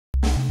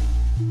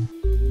I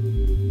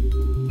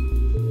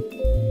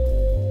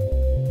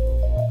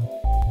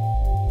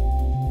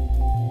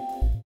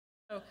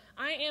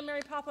am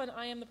Mary Poplin.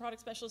 I am the product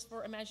specialist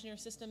for Imagineer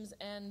Systems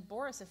and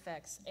Boris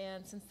Effects.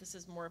 And since this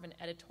is more of an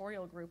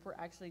editorial group, we're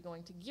actually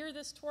going to gear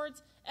this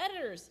towards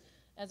editors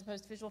as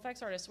opposed to visual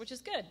effects artists, which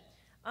is good.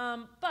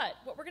 But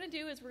what we're going to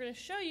do is we're going to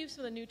show you some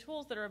of the new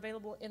tools that are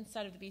available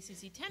inside of the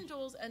BCC 10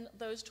 tools, and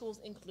those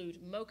tools include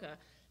Mocha.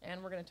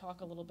 And we're going to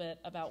talk a little bit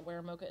about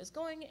where Mocha is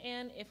going,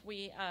 and if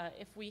we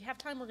have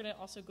time, we're going to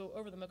also go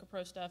over the Mocha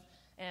Pro stuff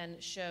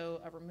and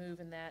show a remove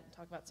in that and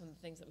talk about some of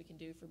the things that we can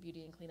do for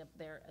beauty and cleanup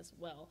there as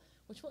well,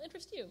 which will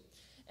interest you.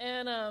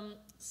 And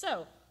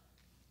so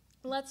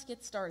let's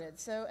get started.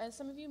 So as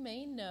some of you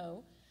may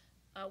know,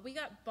 we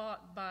got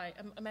bought by,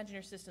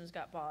 Imagineer Systems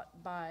got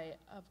bought by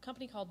a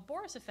company called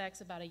Boris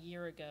Effects about a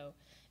year ago.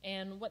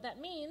 And what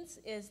that means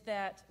is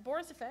that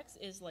Boris Effects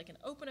is like an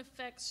open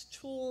effects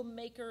tool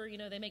maker. You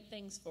know, they make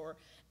things for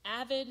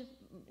Avid,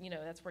 you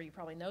know, that's where you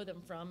probably know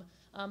them from.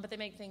 But they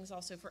make things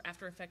also for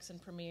After Effects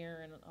and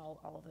Premiere and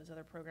all of those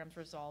other programs,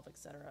 Resolve,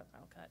 etc.,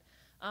 Final Cut.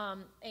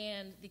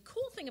 And the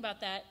cool thing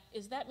about that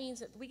is that means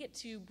that we get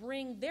to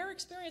bring their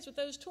experience with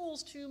those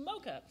tools to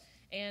Mocha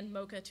and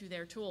Mocha to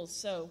their tools.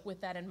 So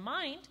with that in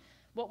mind,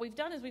 what we've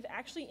done is we've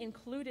actually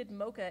included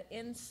Mocha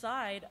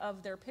inside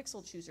of their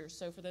pixel choosers.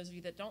 So for those of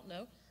you that don't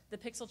know, the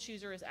pixel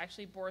chooser is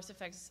actually Boris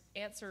Effects'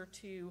 answer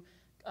to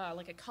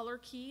like a color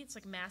key. It's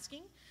like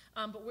masking.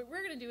 But what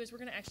we're going to do is we're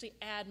going to actually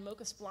add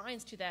Mocha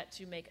splines to that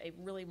to make a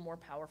really more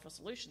powerful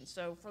solution.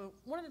 So for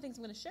one of the things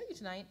I'm going to show you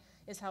tonight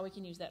is how we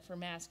can use that for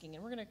masking.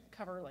 And we're going to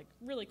cover like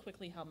really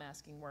quickly how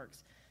masking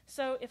works.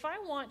 So if I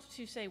want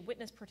to, say,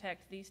 witness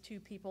protect these two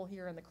people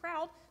here in the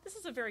crowd, this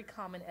is a very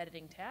common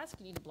editing task.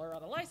 You need to blur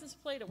out a license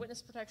plate, a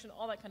witness protection,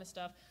 all that kind of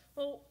stuff.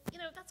 Well, you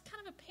know, that's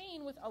kind of a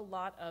pain with a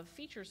lot of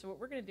features. So what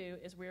we're going to do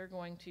is we're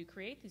going to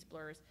create these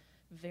blurs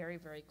very,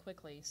 very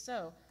quickly.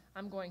 So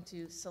I'm going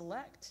to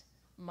select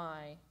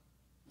my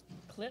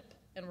clip,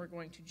 and we're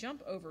going to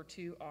jump over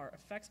to our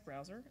effects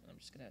browser. And I'm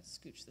just going to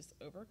scooch this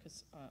over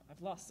because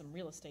I've lost some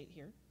real estate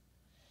here.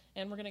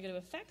 And we're going to go to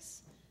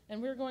Effects,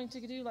 and we're going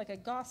to do like a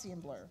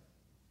Gaussian blur.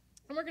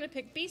 And we're going to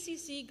pick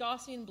BCC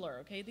Gaussian blur,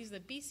 okay? These are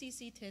the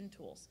BCC 10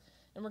 tools.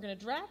 And we're going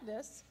to drag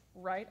this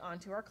right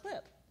onto our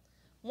clip.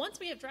 Once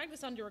we have dragged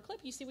this onto our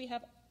clip, you see we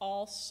have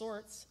all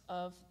sorts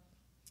of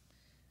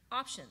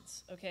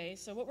options, okay?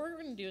 So what we're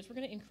going to do is we're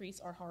going to increase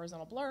our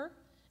horizontal blur,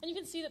 and you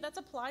can see that that's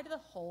applied to the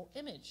whole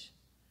image.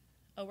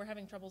 Oh, we're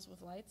having troubles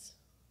with lights?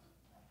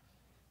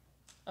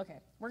 Okay,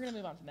 we're going to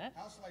move on from that.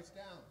 House lights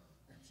down.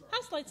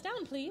 House lights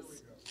down,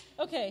 please.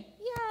 Okay,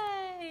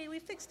 yay, we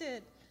fixed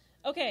it.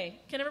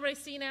 Okay, can everybody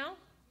see now?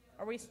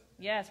 Are we?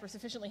 Yes, we're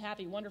sufficiently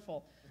happy.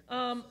 Wonderful.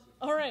 All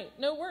right,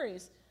 no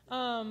worries.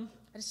 I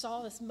just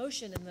saw this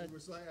motion in the. It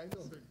was like, I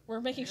know we're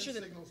making sure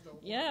that.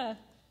 Yeah.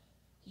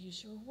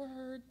 Use your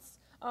words.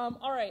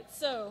 All right,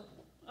 so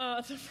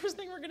the first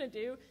thing we're going to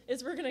do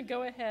is we're going to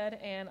go ahead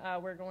and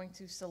we're going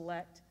to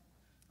select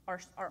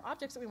our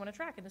objects that we want to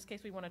track. In this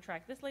case, we want to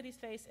track this lady's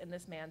face and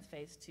this man's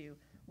face to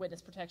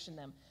witness protection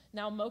them.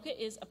 Now, Mocha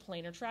is a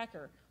planar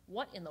tracker.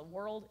 What in the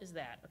world is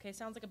that? Okay,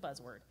 sounds like a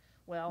buzzword.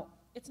 Well,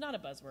 it's not a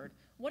buzzword.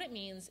 What it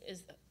means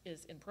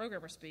is in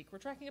programmer speak, we're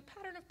tracking a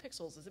pattern of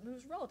pixels as it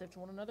moves relative to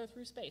one another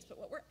through space. But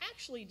what we're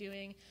actually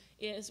doing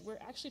is we're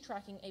actually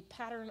tracking a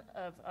pattern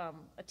of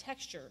a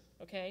texture,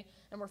 okay?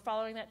 And we're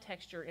following that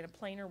texture in a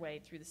planar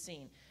way through the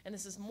scene. And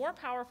this is more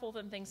powerful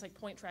than things like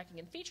point tracking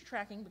and feature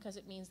tracking because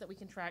it means that we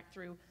can track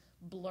through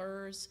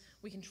blurs,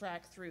 we can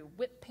track through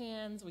whip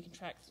pans, we can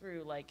track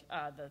through like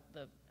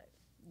the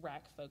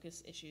rack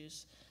focus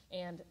issues,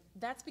 and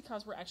that's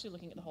because we're actually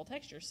looking at the whole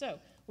texture. So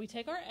we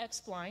take our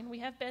X-spline, we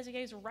have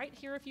Beziers right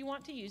here if you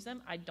want to use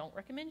them. I don't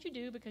recommend you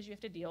do because you have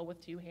to deal with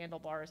two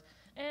handlebars,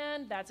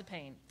 and that's a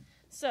pain.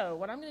 So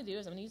what I'm going to do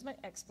is I'm going to use my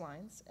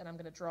X-splines, and I'm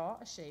going to draw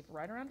a shape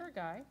right around our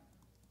guy,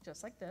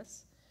 just like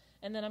this,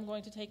 and then I'm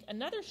going to take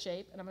another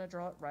shape, and I'm going to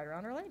draw it right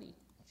around our lady,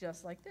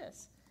 just like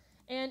this.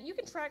 And you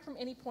can track from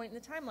any point in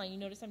the timeline. You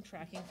notice I'm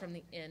tracking from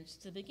the end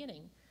to the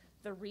beginning.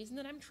 The reason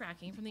that I'm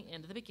tracking from the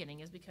end to the beginning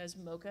is because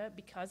Mocha,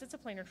 because it's a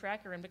planar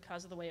tracker and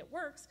because of the way it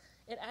works,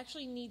 it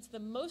actually needs the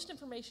most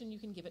information you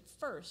can give it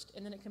first,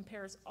 and then it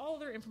compares all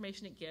other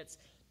information it gets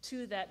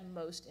to that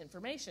most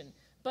information.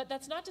 But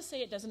that's not to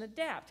say it doesn't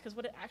adapt, because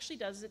what it actually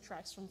does is it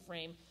tracks from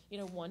frame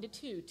 1 to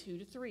 2, 2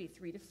 to 3,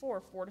 3 to 4,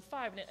 4 to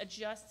 5, and it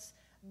adjusts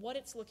what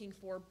it's looking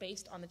for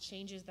based on the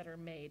changes that are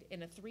made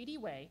in a 3D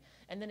way,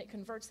 and then it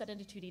converts that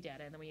into 2D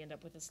data, and then we end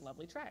up with this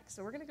lovely track.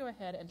 So we're going to go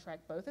ahead and track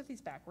both of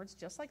these backwards,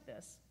 just like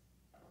this.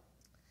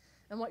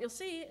 And what you'll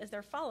see is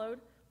they're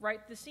followed right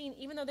through the scene,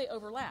 even though they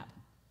overlap.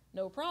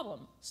 No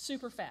problem.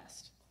 Super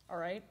fast. All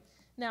right?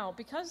 Now,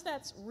 because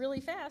that's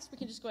really fast, we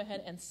can just go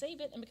ahead and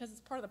save it, and because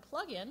it's part of the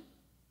plugin,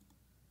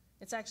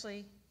 it's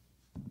actually,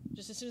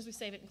 just as soon as we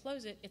save it and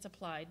close it, it's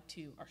applied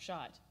to our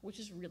shot, which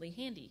is really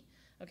handy.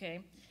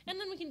 Okay? And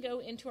then we can go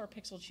into our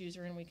pixel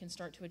chooser and we can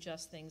start to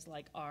adjust things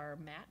like our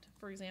matte,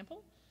 for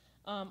example.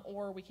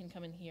 Or we can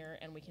come in here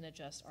and we can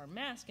adjust our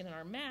mask, and in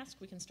our mask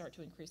we can start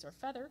to increase our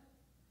feather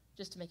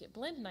just to make it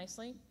blend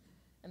nicely.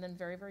 and then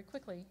very, very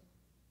quickly,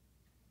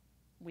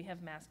 we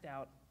have masked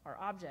out our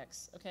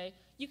objects, okay?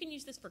 You can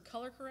use this for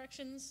color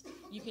corrections.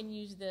 You can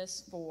use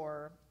this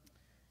for,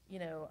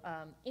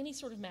 any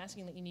sort of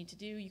masking that you need to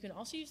do. You can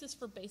also use this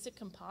for basic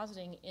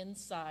compositing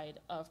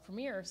inside of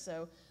Premiere.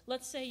 So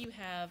let's say you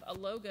have a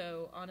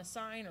logo on a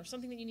sign or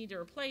something that you need to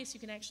replace. You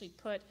can actually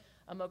put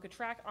a Mocha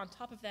track on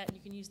top of that, and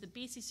you can use the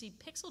BCC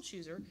Pixel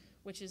Chooser,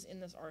 which is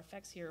in this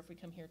RFX here. If we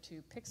come here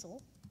to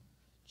Pixel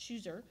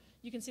Chooser,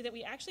 you can see that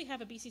we actually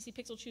have a BCC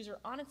Pixel Chooser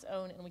on its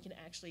own, and we can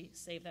actually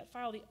save that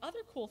file. The other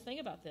cool thing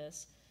about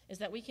this is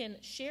that we can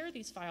share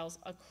these files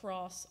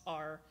across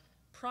our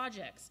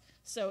projects.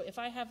 So if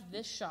I have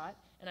this shot,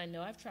 and I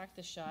know I've tracked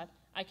this shot,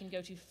 I can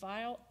go to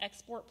File,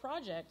 Export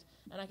Project,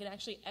 and I can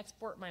actually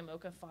export my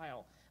Mocha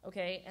file.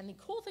 Okay, and the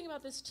cool thing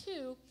about this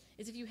too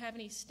is if you have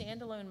any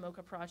standalone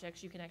Mocha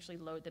projects, you can actually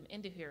load them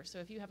into here. So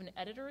if you have an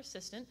editor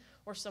assistant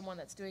or someone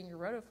that's doing your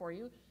roto for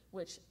you,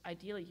 which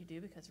ideally you do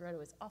because roto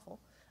is awful,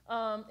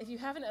 if you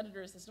have an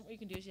editor assistant, what you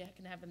can do is you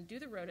can have them do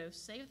the roto,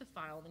 save the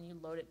file, and then you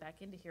load it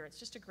back into here. It's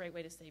just a great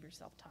way to save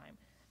yourself time.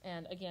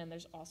 And again,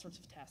 there's all sorts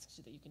of tasks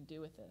that you can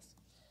do with this.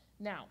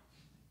 Now,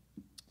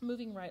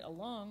 moving right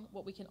along,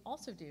 what we can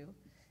also do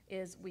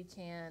is we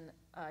can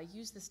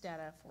use this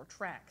data for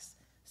tracks.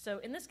 So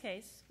in this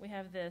case, we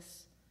have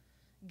this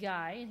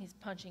guy, and he's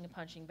punching a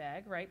punching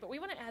bag, right? But we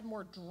want to add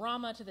more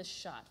drama to this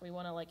shot. We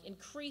want to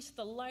increase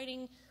the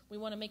lighting. We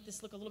want to make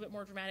this look a little bit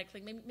more dramatic.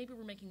 Like maybe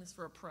we're making this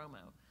for a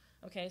promo.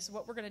 Okay, so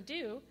what we're going to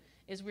do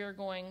is we're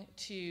going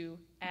to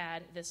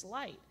add this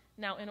light.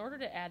 Now, in order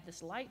to add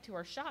this light to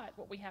our shot,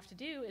 what we have to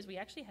do is we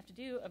actually have to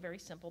do a very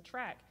simple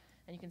track.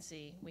 And you can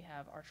see we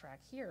have our track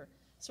here.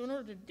 So in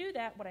order to do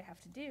that, what I have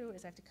to do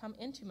is I have to come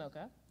into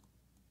Mocha.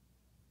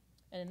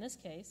 And in this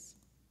case,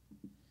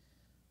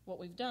 what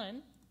we've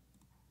done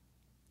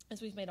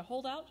is we've made a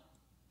holdout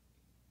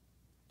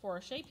for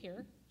our shape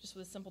here, just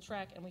with a simple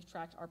track, and we've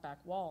tracked our back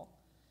wall.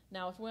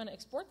 Now, if we want to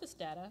export this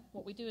data,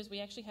 what we do is we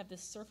actually have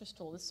this surface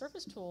tool. This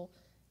surface tool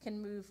can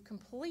move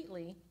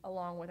completely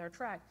along with our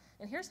track.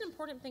 And here's an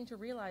important thing to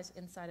realize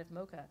inside of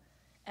Mocha.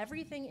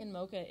 Everything in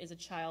Mocha is a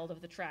child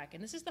of the track.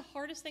 And this is the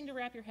hardest thing to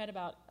wrap your head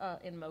about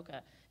in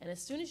Mocha. And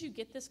as soon as you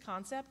get this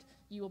concept,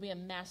 you will be a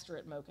master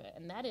at Mocha.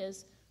 And that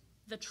is,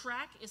 the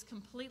track is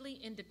completely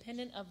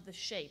independent of the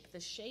shape. The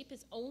shape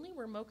is only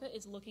where Mocha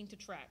is looking to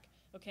track,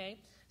 okay?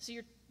 So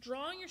you're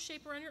drawing your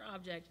shape around your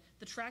object,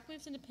 the track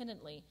moves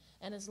independently,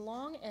 and as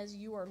long as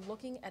you are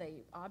looking at an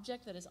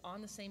object that is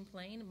on the same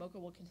plane, Mocha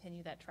will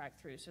continue that track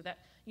through. So that,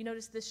 you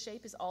notice this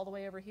shape is all the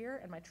way over here,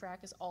 and my track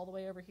is all the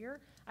way over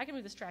here. I can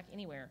move this track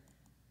anywhere.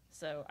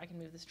 So I can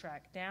move this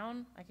track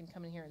down, I can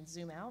come in here and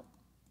zoom out,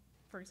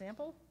 for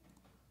example,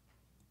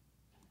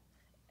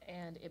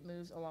 and it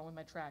moves along with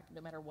my track no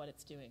matter what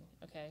it's doing,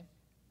 okay?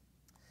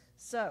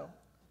 So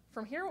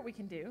from here what we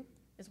can do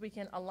is we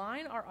can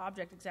align our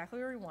object exactly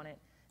where we want it.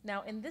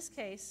 Now in this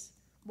case,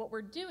 what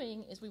we're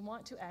doing is we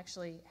want to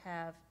actually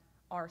have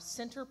our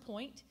center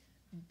point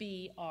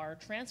be our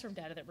transform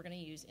data that we're going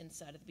to use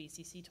inside of the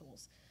BCC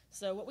tools.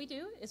 So what we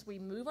do is we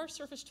move our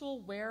surface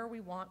tool where we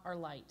want our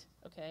light,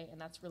 okay? And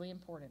that's really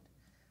important,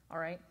 all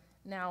right?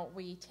 Now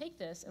we take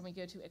this and we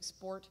go to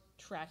export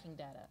tracking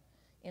data.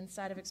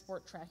 Inside of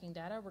export tracking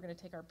data, we're going to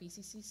take our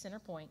BCC center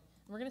point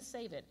and we're going to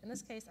save it. In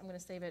this case, I'm going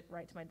to save it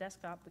right to my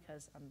desktop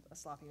because I'm a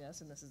sloppy mess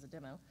and this is a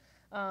demo.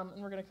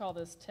 And we're going to call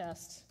this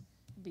test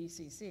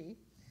BCC,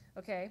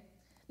 okay?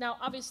 Now,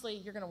 obviously,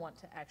 you're going to want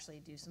to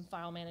actually do some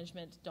file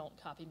management. Don't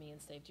copy me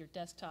and save to your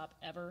desktop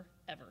ever,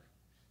 ever.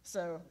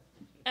 So,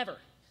 ever.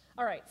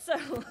 All right, so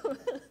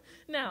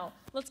now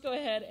let's go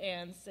ahead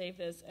and save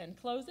this and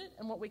close it.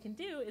 And what we can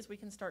do is we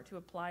can start to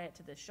apply it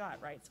to this shot,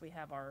 right? So we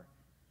have our,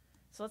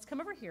 so let's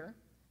come over here.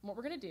 And what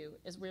we're going to do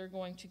is we're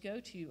going to go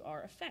to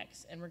our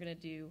effects and we're going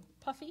to do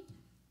puffy.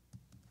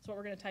 That's what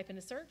we're going to type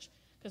into search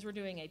because we're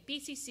doing a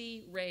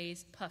BCC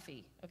raise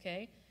puffy,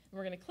 okay? And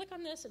we're going to click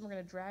on this and we're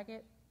going to drag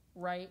it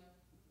right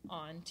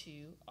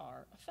onto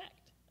our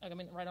effect. I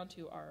mean, right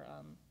onto our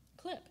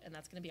clip, and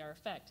that's going to be our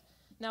effect.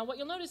 Now, what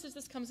you'll notice is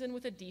this comes in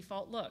with a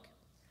default look.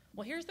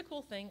 Well, here's the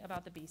cool thing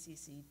about the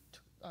BCC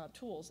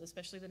tools,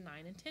 especially the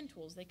 9 and 10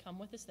 tools. They come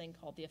with this thing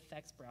called the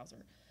effects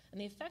browser. And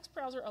the effects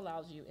browser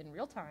allows you, in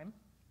real time,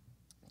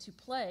 to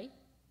play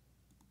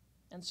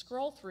and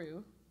scroll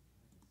through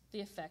the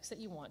effects that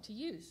you want to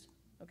use,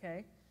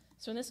 okay?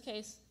 So in this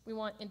case, we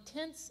want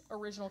intense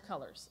original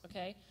colors,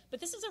 okay? But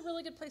this is a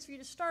really good place for you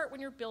to start when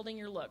you're building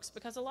your looks,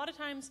 because a lot of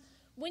times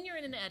when you're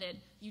in an edit,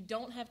 you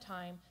don't have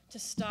time to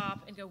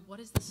stop and go, what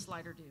does this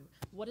slider do?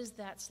 What does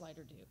that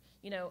slider do?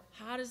 You know,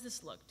 how does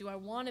this look? Do I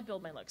want to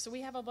build my look? So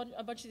we have a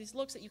bunch of these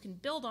looks that you can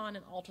build on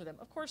and alter them.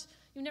 Of course,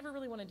 you never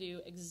really want to do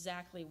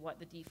exactly what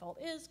the default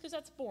is because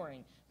that's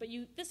boring, but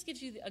this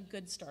gives you a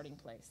good starting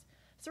place.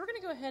 So we're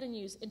going to go ahead and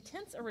use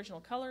intense original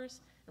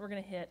colors, and we're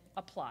going to hit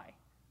apply.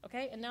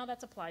 Okay, and now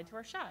that's applied to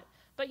our shot.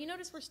 But you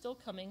notice we're still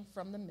coming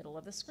from the middle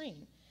of the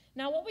screen.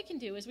 Now what we can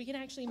do is we can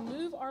actually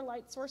move our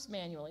light source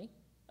manually,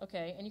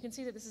 okay, and you can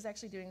see that this is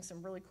actually doing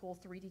some really cool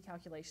 3D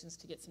calculations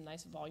to get some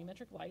nice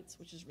volumetric lights,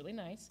 which is really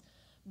nice.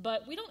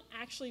 But we don't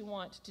actually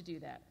want to do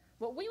that.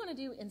 What we want to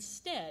do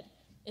instead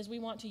is we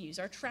want to use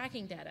our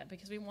tracking data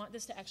because we want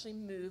this to actually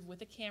move with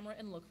the camera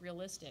and look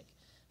realistic.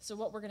 So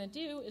what we're going to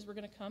do is we're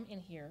going to come in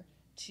here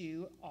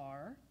to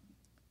our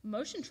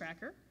motion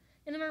tracker,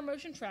 and in our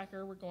motion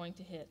tracker we're going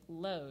to hit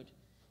load.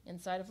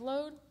 Inside of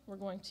load we're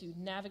going to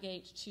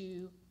navigate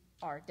to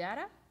our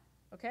data,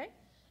 okay?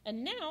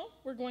 And now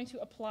we're going to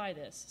apply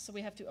this. So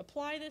we have to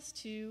apply this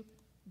to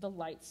the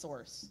light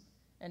source.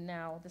 And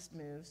now this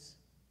moves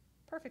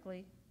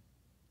perfectly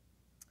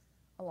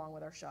along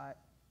with our shot.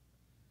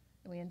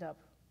 And we end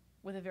up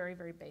with a very,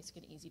 very basic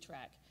and easy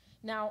track.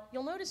 Now,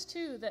 you'll notice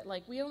too that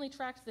like we only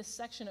tracked this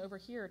section over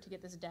here to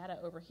get this data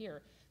over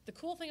here. The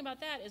cool thing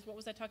about that is what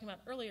was I talking about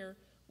earlier,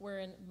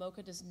 wherein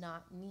Mocha does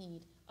not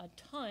need a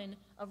ton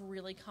of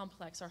really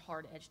complex or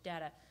hard-edged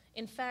data.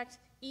 In fact,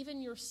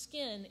 even your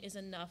skin is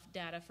enough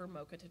data for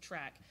Mocha to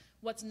track.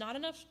 What's not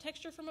enough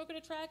texture for Mocha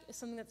to track is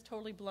something that's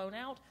totally blown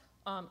out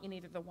in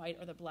either the white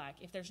or the black.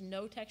 If there's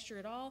no texture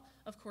at all,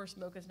 of course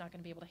Mocha's not going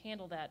to be able to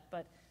handle that.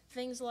 But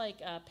things like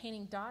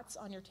painting dots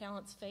on your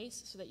talent's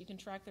face so that you can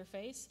track their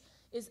face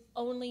is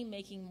only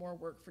making more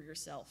work for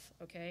yourself,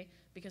 okay?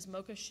 Because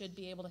Mocha should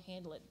be able to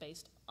handle it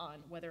based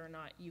on whether or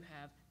not you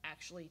have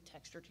actually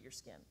texture to your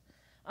skin.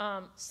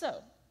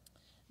 So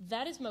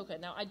that is Mocha.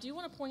 Now, I do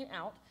want to point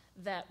out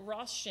that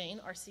Ross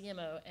Shane, our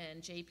CMO,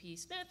 and JP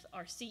Smith,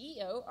 our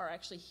CEO, are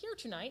actually here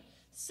tonight.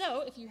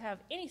 So if you have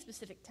any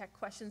specific tech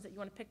questions that you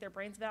want to pick their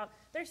brains about,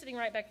 they're sitting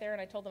right back there,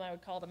 and I told them I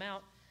would call them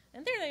out.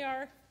 And there they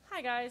are.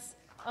 Hi, guys.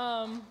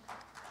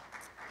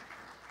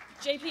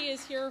 JP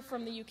is here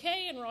from the UK,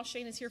 and Ross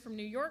Shane is here from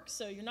New York,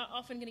 so you're not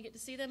often going to get to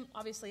see them.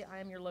 Obviously, I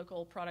am your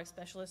local product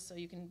specialist, so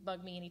you can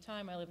bug me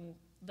anytime. I live in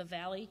the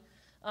Valley.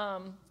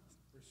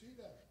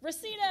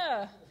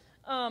 Reseda!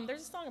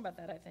 There's a song about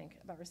that, I think,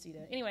 about Reseda.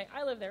 Anyway,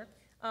 I live there,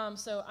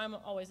 so I'm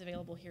always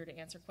available here to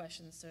answer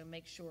questions, so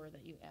make sure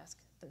that you ask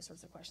those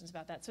sorts of questions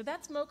about that. So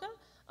that's Mocha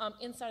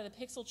inside of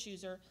the Pixel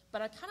Chooser,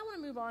 but I kind of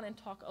want to move on and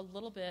talk a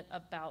little bit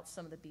about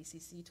some of the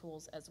BCC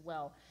tools as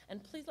well.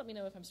 And please let me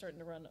know if I'm starting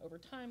to run over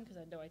time, because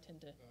I know I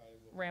tend to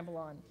ramble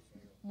on.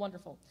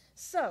 Wonderful.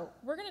 So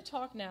we're going to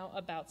talk now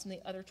about some of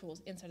the other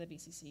tools inside the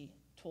BCC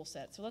tool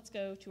set. So let's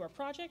go to our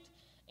project,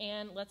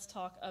 and let's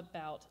talk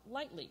about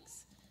light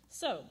leaks.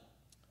 So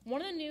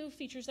one of the new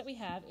features that we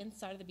have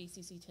inside of the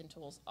BCC 10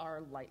 tools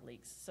are light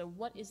leaks. So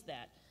what is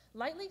that?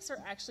 Light leaks are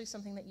actually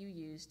something that you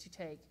use to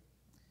take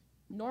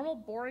normal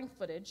boring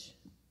footage,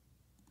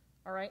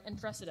 all right, and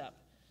dress it up.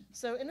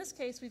 So in this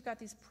case, we've got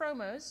these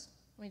promos.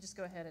 Let me just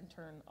go ahead and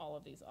turn all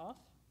of these off.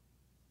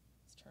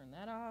 Let's turn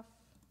that off,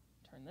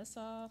 turn this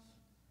off,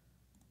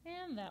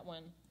 and that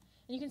one.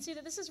 And you can see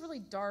that this is really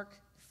dark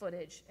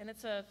footage, and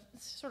it's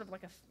sort of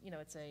like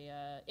it's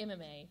a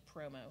MMA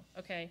promo,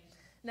 okay?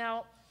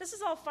 Now, this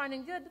is all fine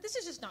and good, but this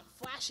is just not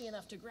flashy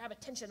enough to grab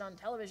attention on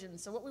television.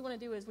 So what we want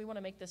to do is we want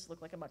to make this look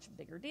like a much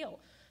bigger deal.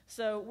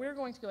 So we're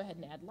going to go ahead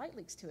and add light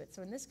leaks to it.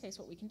 So in this case,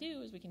 what we can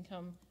do is we can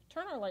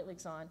turn our light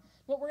leaks on.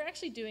 What we're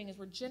actually doing is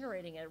we're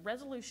generating a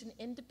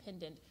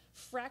resolution-independent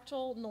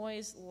fractal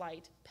noise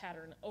light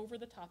pattern over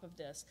the top of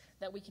this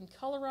that we can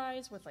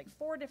colorize with like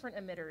 4 different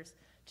emitters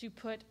to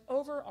put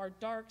over our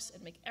darks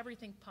and make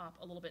everything pop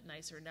a little bit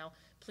nicer. Now,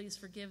 please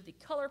forgive the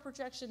color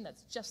projection.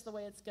 That's just the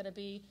way it's going to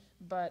be,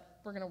 but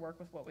we're going to work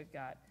with what we've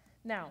got.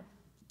 Now,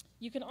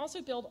 you can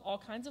also build all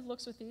kinds of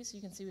looks with these. So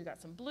you can see we've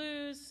got some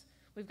blues,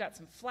 we've got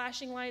some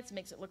flashing lights,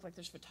 makes it look like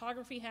there's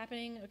photography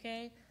happening,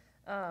 okay?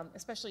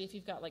 Especially if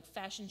you've got like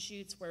fashion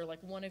shoots where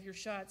like one of your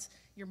shots,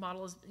 your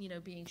model is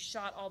being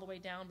shot all the way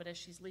down, but as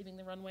she's leaving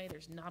the runway,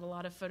 there's not a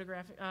lot of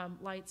photographic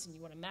lights, and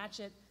you want to match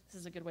it. This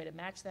is a good way to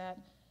match that.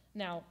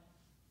 Now,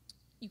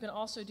 you can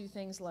also do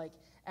things like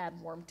add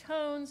warm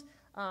tones,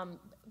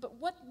 but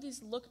what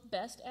these look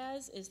best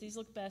as is these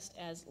look best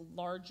as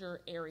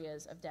larger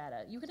areas of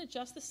data. You can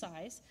adjust the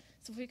size.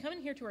 So if we come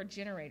in here to our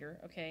generator,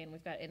 okay, and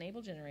we've got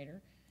enable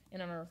generator,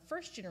 and on our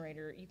first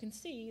generator, you can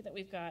see that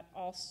we've got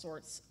all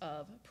sorts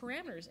of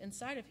parameters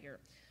inside of here.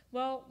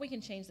 Well, we can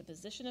change the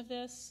position of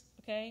this,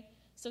 okay?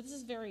 So this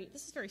is very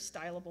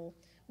stylable.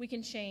 We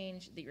can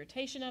change the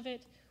rotation of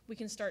it. We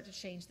can start to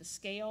change the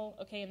scale,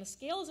 okay? And the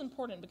scale is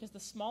important because the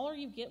smaller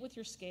you get with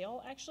your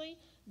scale, actually,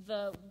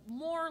 the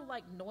more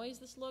like noise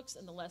this looks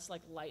and the less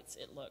like lights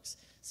it looks.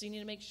 So you need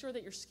to make sure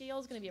that your scale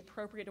is going to be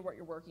appropriate to what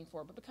you're working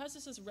for. But because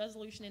this is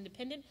resolution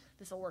independent,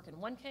 this will work in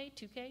 1K,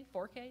 2K,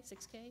 4K,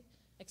 6K,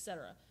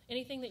 etc.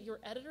 Anything that your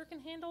editor can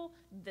handle,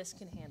 this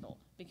can handle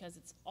because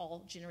it's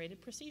all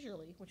generated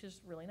procedurally, which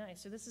is really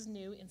nice. So this is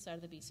new inside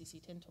of the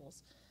BCC 10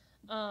 tools.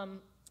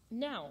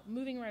 Now,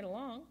 moving right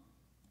along,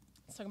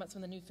 let's talk about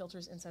some of the new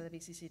filters inside of the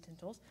BCC 10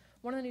 tools.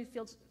 One of the new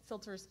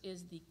filters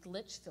is the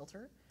glitch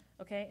filter,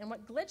 okay? And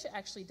what glitch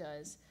actually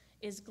does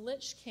is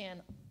glitch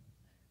can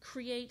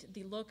create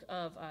the look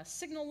of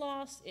signal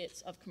loss,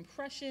 it's of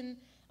compression,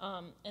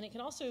 and it can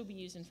also be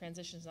used in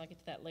transitions, and I'll get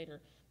to that later.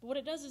 But what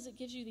it does is it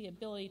gives you the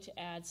ability to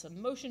add some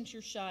motion to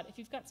your shot if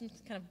you've got some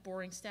kind of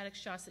boring static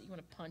shots that you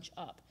want to punch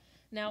up.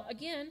 Now,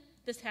 again,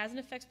 this has an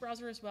effects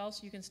browser as well,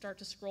 so you can start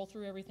to scroll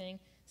through everything,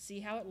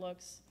 see how it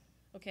looks,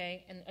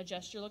 okay, and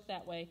adjust your look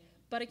that way.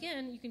 But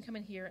again, you can come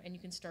in here and you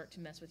can start to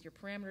mess with your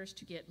parameters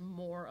to get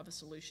more of a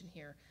solution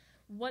here.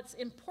 What's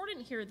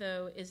important here,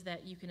 though, is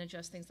that you can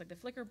adjust things like the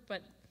flicker,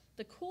 but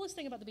the coolest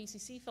thing about the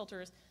BCC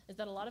filters is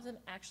that a lot of them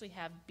actually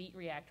have beat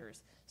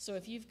reactors. So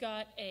if you've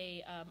got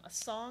a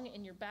song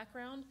in your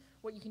background,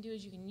 what you can do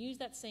is you can use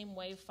that same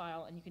wave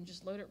file and you can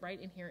just load it right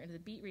in here into the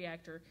beat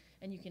reactor,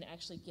 and you can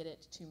actually get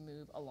it to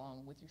move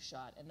along with your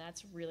shot. And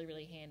that's really,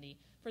 really handy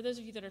for those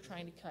of you that are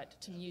trying to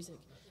cut to music.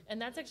 And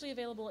that's actually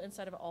available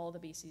inside of all the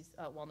BCC,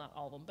 well, not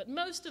all of them, but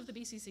most of the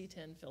BCC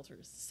 10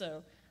 filters.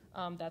 So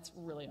that's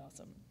really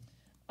awesome.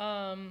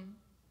 I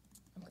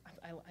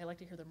like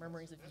to hear the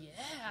murmurings of,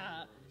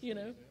 yeah, you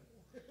know.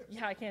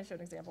 Yeah, I can show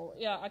an example.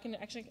 Yeah, I can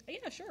actually,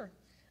 yeah, sure.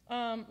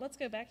 Let's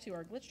go back to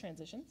our glitch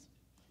transitions.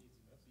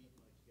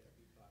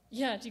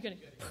 Yeah, you can.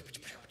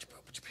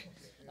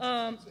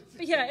 But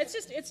yeah, it's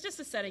just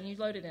a setting. You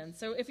load it in.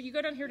 So if you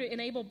go down here to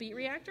enable beat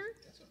reactor.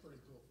 That's a pretty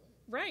cool thing.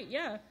 Right,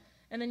 yeah.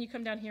 And then you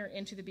come down here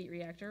into the beat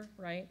reactor,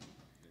 right?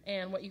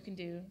 And what you can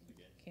do,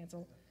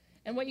 cancel.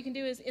 And what you can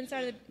do is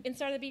inside of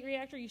the beat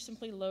reactor, you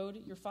simply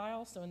load your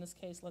file. So in this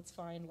case, let's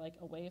find like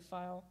a wave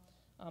file.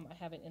 I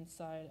have it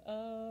inside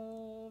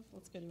of,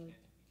 let's go to, you can't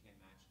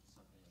match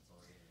something that's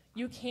already in the timeline.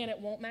 You can, it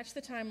won't match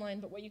the timeline,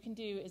 but what you can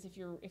do is if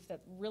that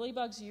really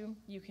bugs you,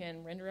 you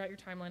can render out your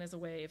timeline as a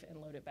wave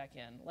and load it back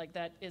in. Like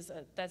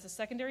that's a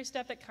secondary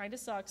step that kind of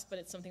sucks, but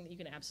it's something that you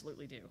can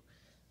absolutely do.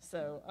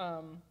 So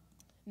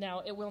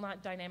now it will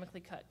not dynamically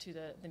cut to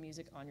the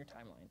music on your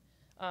timeline.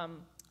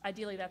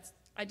 Ideally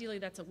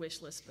that's a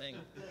wish list thing.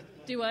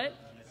 Do what?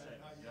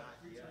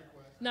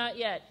 Not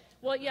yet.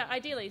 Well, yeah,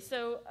 ideally.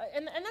 So,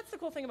 and that's the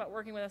cool thing about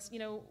working with us. You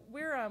know,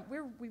 we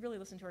really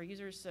listen to our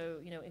users. So,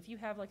 you know, if you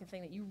have like a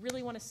thing that you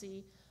really want to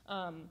see,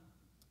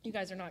 you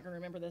guys are not going to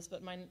remember this,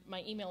 but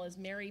my email is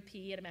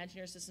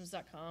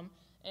maryp@imagineersystems.com,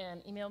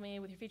 and email me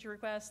with your feature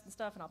requests and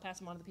stuff, and I'll pass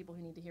them on to the people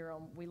who need to hear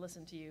them. We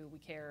listen to you. We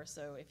care.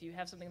 So, if you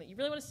have something that you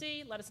really want to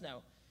see, let us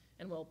know,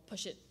 and we'll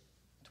push it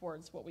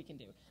towards what we can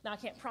do. Now, I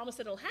can't promise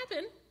that it'll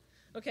happen.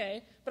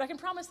 Okay, but I can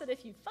promise that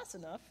if you fuss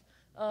enough,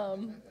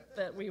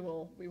 that we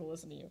will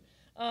listen to you.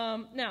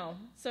 Now,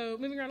 so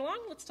moving right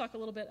along, let's talk a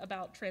little bit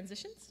about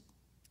transitions.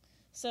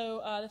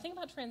 So the thing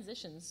about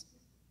transitions,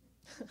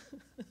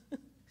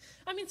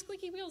 I mean,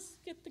 squeaky wheels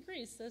get the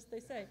grease, as they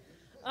say.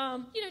 You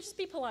know, just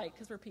be polite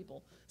because we're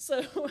people.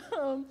 So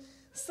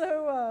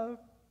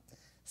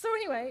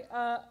anyway,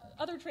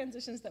 other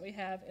transitions that we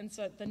have, and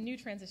so the new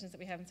transitions that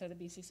we have inside the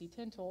BCC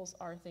 10 tools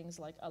are things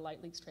like a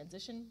light leaks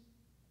transition.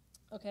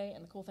 Okay,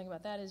 and the cool thing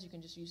about that is you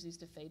can just use these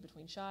to fade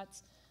between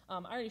shots. I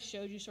already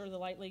showed you sort of the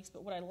light leaks,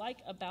 but what I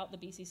like about the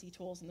BCC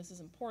tools, and this is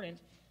important,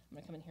 I'm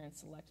going to come in here and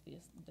select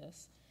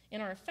this.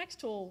 In our effects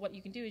tool, what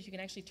you can do is you can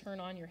actually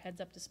turn on your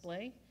heads-up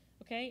display.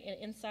 Okay, and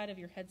inside of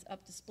your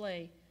heads-up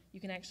display,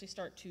 you can actually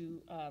start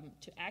to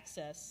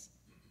access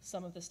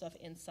some of the stuff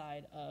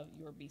inside of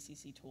your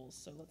BCC tools.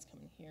 So let's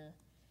come in here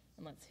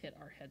and let's hit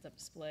our heads-up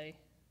display.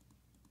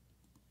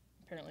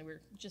 Apparently,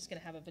 we're just going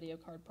to have a video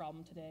card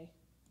problem today.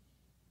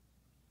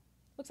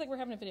 Looks like we're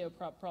having a video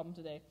problem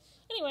today.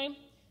 Anyway,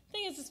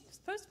 thing is, it's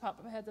supposed to pop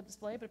up a heads-up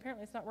display, but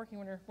apparently it's not working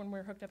when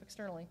we're hooked up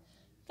externally.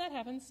 That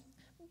happens.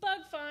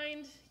 Bug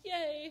find,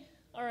 yay!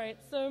 All right,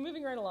 so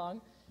moving right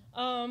along.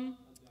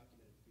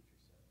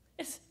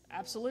 It's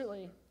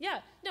absolutely,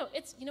 yeah. No,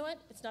 it's, you know what?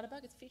 It's not a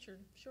bug, it's a feature,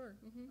 sure.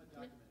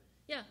 Mm-hmm.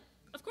 Yeah,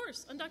 of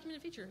course,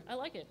 undocumented feature. I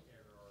like it.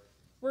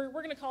 We're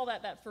going to call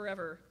that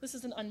forever. This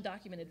is an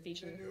undocumented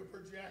feature. The new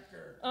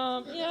projector.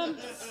 Yeah, I'm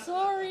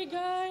sorry,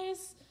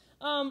 guys.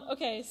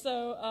 Okay,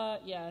 so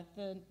yeah,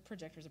 the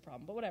projector's a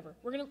problem, but whatever.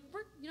 You know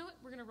what?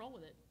 We're gonna roll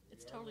with it.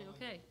 It's totally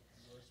okay.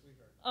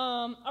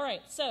 All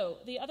right. So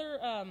the other,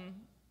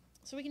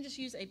 so we can just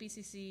use a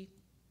BCC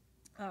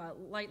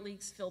light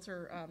leaks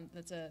filter.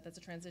 That's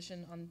a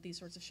transition on these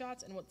sorts of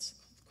shots. And what's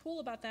cool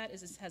about that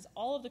is it has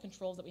all of the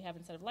controls that we have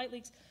inside of light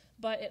leaks,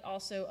 but it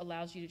also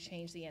allows you to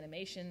change the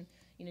animation.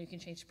 You know, you can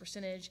change the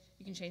percentage,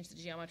 you can change the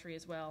geometry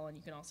as well, and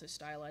you can also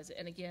stylize it.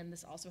 And again,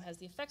 this also has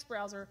the effects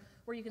browser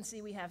where you can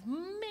see we have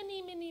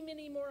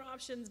many more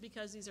options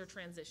because these are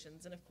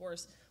transitions. And of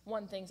course,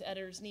 one thing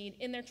editors need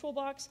in their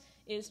toolbox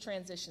is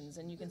transitions.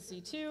 And you can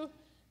see too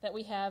that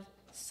we have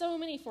so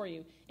many for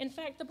you. In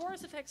fact, the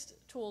Boris Effects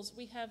tools,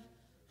 we have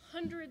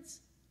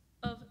hundreds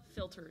of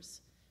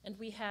filters, and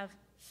we have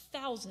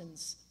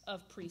thousands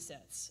of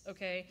presets,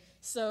 okay?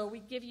 So we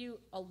give you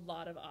a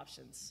lot of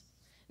options.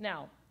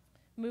 Now,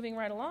 moving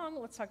right along,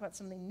 let's talk about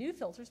some of the new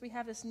filters. We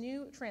have this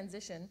new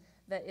transition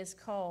that is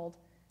called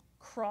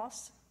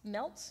Cross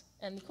Melt.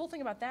 And the cool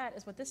thing about that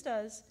is what this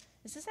does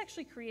is this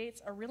actually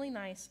creates a really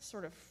nice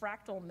sort of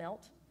fractal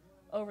melt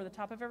over the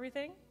top of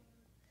everything.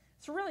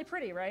 It's really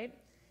pretty, right?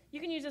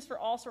 You can use this for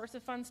all sorts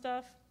of fun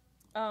stuff.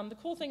 The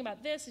cool thing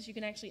about this is you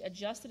can actually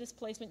adjust the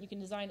displacement. You can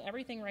design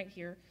everything right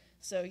here.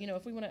 So, you know,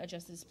 if we want to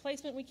adjust the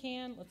displacement, we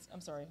can.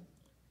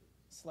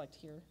 Select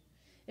here.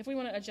 If we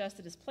want to adjust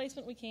the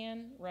displacement, we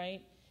can,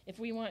 right? If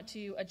we want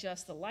to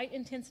adjust the light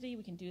intensity,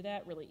 we can do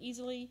that really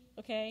easily,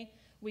 okay?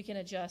 We can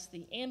adjust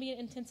the ambient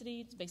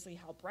intensity, it's basically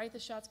how bright the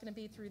shot's going to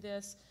be through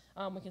this.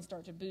 We can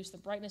start to boost the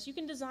brightness. You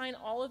can design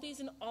all of these,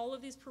 and all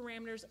of these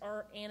parameters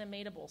are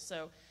animatable.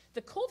 So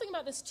the cool thing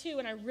about this too,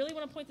 and I really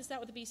want to point this out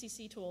with the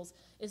BCC tools,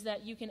 is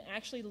that you can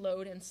actually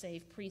load and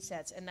save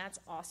presets, and that's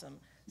awesome.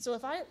 So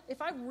if I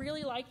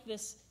really like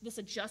this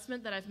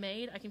adjustment that I've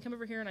made, I can come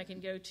over here and I can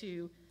go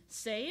to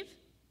Save,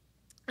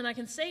 and I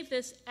can save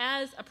this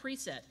as a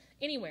preset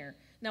anywhere.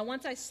 Now,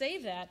 once I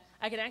save that,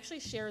 I can actually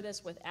share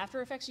this with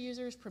After Effects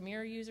users,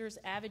 Premiere users,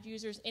 Avid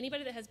users.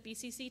 Anybody that has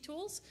BCC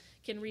tools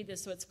can read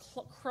this. So it's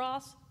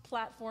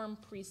cross-platform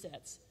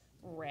presets.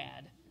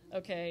 Rad.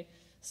 Okay?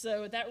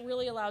 So that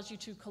really allows you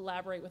to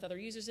collaborate with other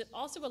users. It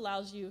also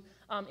allows you,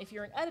 if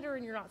you're an editor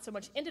and you're not so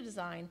much into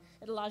design,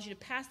 it allows you to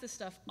pass this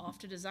stuff off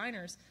to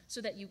designers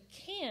so that you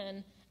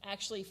can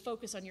actually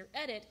focus on your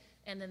edit,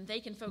 and then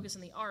they can focus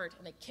on the art,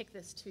 and they kick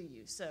this to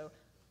you. So,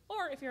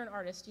 or if you're an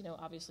artist, you know,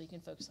 obviously you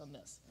can focus on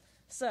this.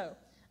 So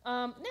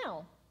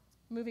now,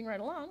 moving right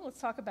along, let's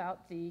talk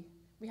about we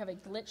have a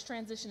glitch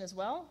transition as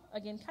well.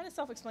 Again, kind of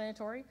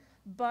self-explanatory,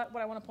 but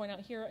what I want to point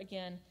out here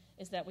again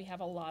is that we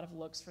have a lot of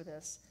looks for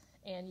this,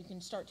 and you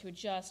can start to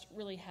adjust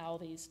really how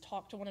these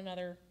talk to one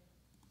another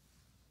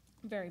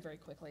very, very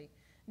quickly.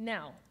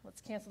 Now,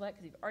 let's cancel that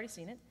because you've already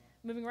seen it.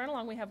 Moving right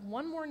along, we have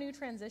one more new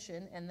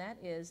transition, and that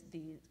is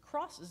the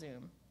cross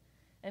zoom.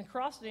 And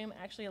cross zoom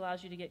actually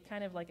allows you to get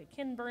kind of like a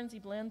Ken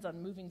Burnsy blends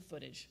on moving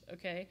footage,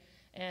 okay?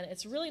 And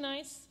it's really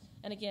nice,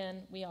 and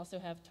again, we also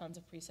have tons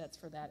of presets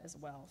for that as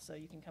well. So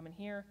you can come in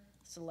here,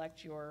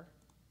 select your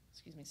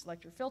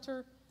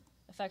filter,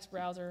 effects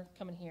browser,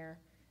 come in here,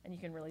 and you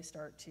can really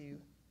start to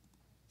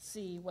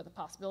see what the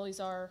possibilities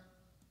are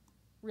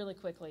really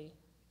quickly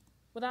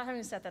without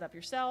having to set that up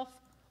yourself,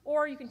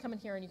 or you can come in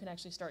here and you can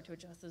actually start to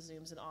adjust the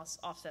zooms and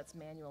offsets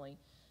manually.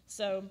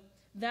 So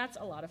that's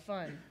a lot of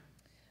fun.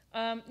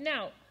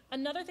 Now,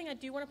 another thing I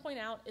do want to point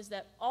out is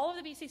that all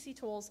of the BCC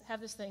tools have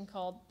this thing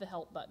called the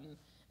help button.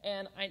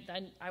 And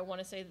I want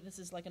to say that this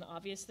is like an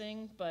obvious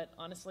thing, but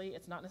honestly,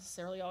 it's not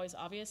necessarily always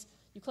obvious.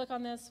 You click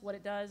on this, what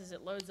it does is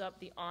it loads up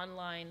the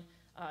online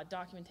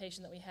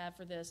documentation that we have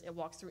for this. It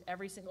walks through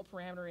every single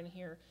parameter in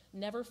here.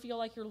 Never feel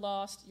like you're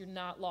lost. You're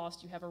not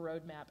lost. You have a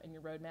roadmap, and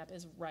your roadmap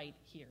is right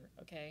here,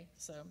 okay?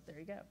 So there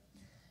you go.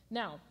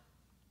 Now,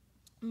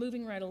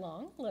 moving right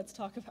along, let's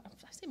talk about,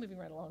 I say moving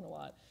right along a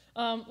lot.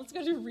 Let's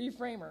go to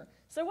Reframer.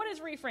 So what is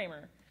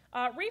Reframer?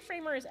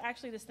 Reframer is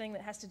actually this thing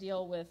that has to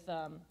deal with,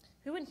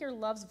 who in here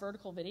loves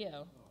vertical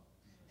video?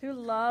 Who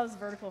loves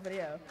vertical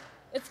video?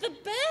 It's the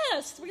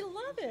best. We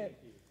love it.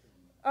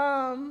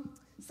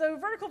 So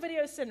vertical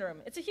video syndrome.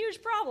 It's a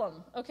huge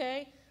problem,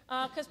 okay?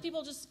 Because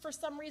people just, for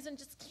some reason,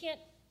 just can't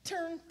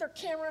turn their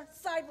camera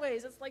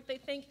sideways. It's like they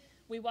think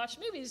we watch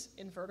movies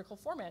in vertical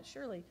format,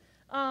 surely.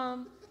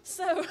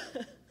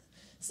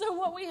 So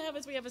what we have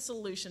is we have a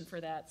solution for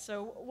that.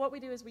 So what we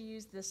do is we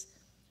use this,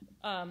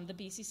 the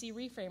BCC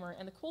Reframer,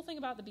 and the cool thing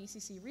about the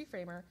BCC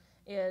Reframer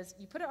is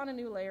you put it on a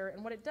new layer,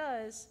 and what it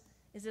does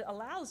is it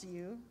allows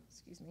you,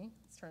 excuse me,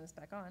 let's turn this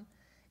back on,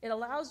 it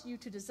allows you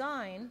to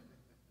design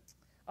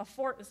a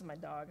this is my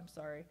dog, I'm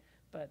sorry,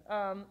 but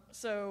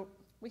so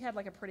we had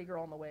like a pretty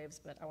girl on the waves,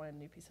 but I wanted a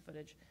new piece of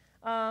footage.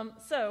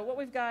 So what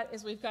we've got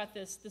is we've got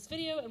this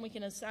video, and we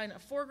can assign a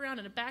foreground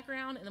and a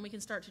background, and then we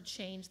can start to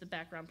change the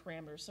background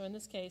parameters. So in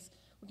this case,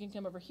 we can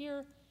come over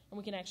here, and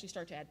we can actually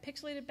start to add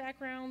pixelated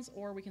backgrounds,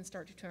 or we can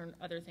start to turn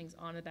other things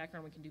on in the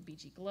background. We can do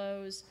BG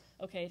glows,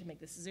 okay, to make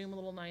this zoom a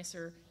little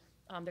nicer.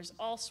 There's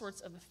all sorts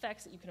of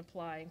effects that you can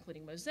apply,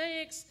 including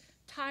mosaics,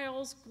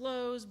 tiles,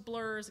 glows,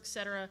 blurs,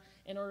 etc.,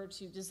 in order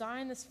to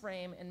design this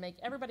frame and make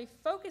everybody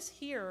focus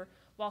here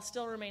while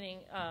still remaining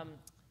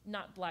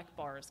not black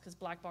bars, because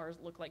black bars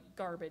look like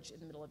garbage in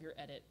the middle of your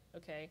edit,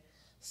 okay?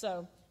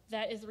 So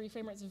that is the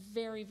Reframer. It's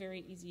very,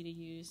 very easy to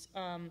use.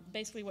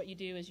 Basically what you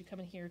do is you come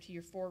in here to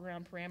your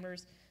foreground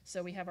parameters.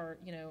 So we have our,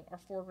 our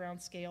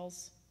foreground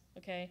scales,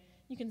 okay?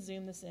 You can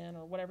zoom this in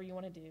or whatever you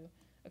want to do,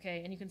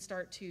 okay? And you can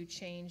start to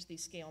change the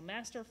scale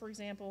master, for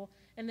example.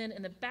 And then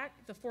in the back,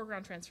 the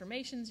foreground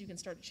transformations, you can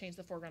start to change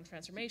the foreground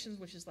transformations,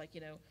 which is like,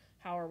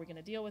 how are we going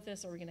to deal with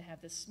this? Are we going to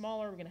have this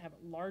smaller? Are we going to have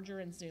it larger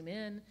and zoom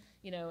in?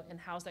 And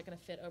how's that going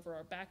to fit over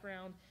our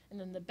background? And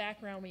then the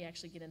background, we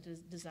actually get into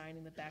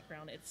designing the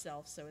background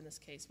itself. So in this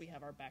case, we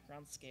have our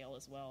background scale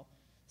as well.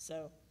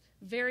 So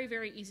very,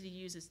 very easy to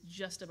use. It's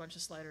just a bunch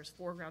of sliders,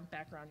 foreground,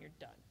 background, you're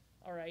done.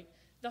 All right.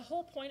 The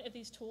whole point of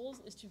these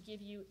tools is to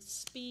give you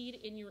speed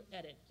in your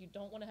edit. You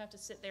don't want to have to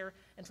sit there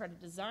and try to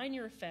design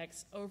your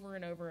effects over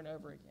and over and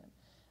over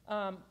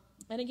again.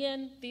 And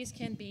again, these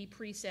can be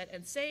preset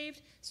and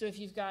saved. So if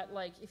you've got,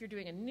 if you're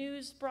doing a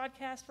news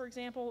broadcast, for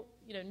example,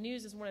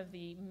 news is one of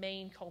the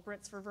main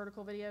culprits for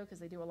vertical video because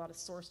they do a lot of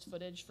sourced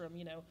footage from,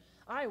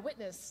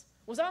 eyewitness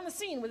was on the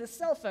scene with his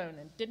cell phone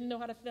and didn't know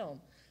how to film.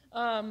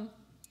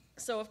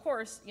 So of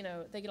course,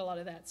 they get a lot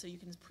of that. So you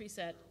can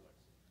preset.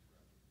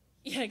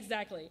 Yeah,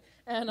 exactly.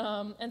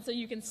 And so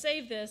you can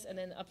save this and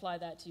then apply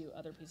that to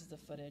other pieces of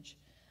footage.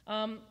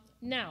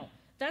 Now,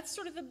 that's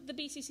sort of the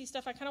BCC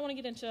stuff. I kind of want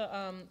to get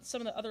into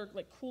some of the other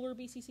cooler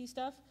BCC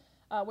stuff.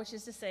 which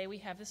is to say we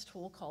have this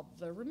tool called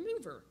the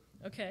remover,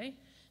 okay?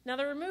 Now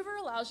the remover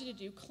allows you to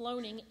do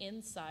cloning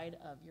inside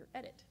of your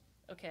edit,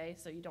 okay?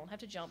 So you don't have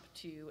to jump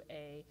to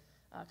a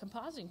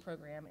compositing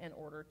program in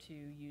order to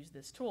use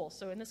this tool.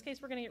 So in this case,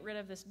 we're gonna get rid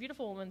of this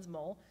beautiful woman's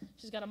mole.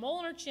 She's got a mole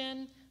on her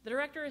chin. The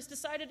director has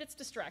decided it's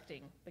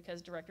distracting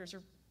because directors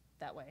are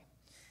that way.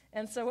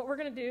 And so what we're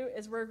gonna do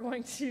is we're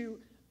going to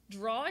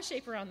draw a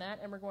shape around that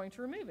and we're going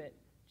to remove it,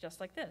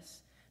 just like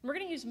this. And we're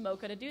gonna use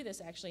Mocha to do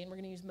this actually, and we're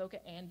gonna use Mocha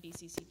and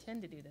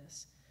BCC10 to do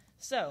this.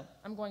 So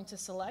I'm going to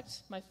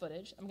select my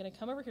footage. I'm gonna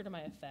come over here to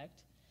my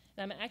effect,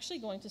 and I'm actually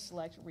going to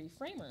select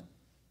Reframer.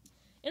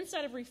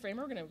 Inside of Reframer,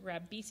 we're gonna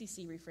grab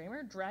BCC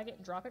Reframer, drag it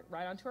and drop it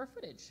right onto our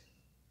footage.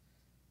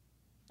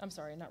 I'm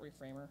sorry, not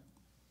Reframer.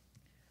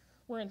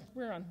 We're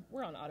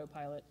on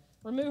autopilot.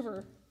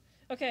 Remover.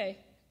 Okay,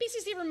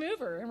 BCC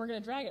Remover, and we're gonna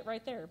drag it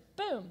right there.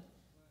 Boom.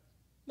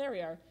 There we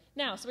are.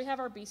 Now, so we have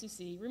our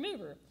BCC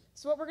Remover.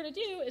 So what we're gonna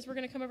do is we're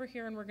gonna come over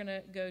here and we're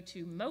gonna go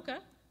to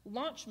Mocha,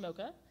 launch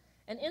Mocha,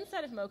 and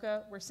inside of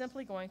Mocha, we're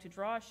simply going to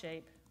draw a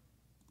shape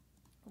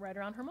right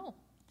around her mole,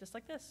 just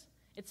like this.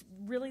 It's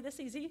really this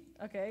easy,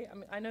 okay? I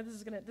mean, I know this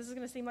is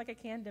gonna seem like a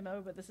canned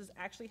demo, but this is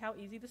actually how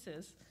easy this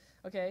is,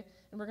 okay?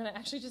 And we're gonna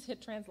actually just hit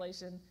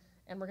translation,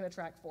 and we're gonna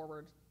track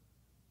forward.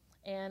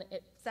 And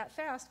it's that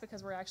fast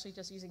because we're actually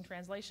just using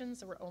translation,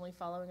 so we're only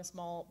following a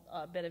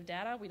small bit of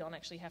data. We don't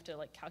actually have to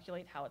like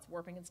calculate how it's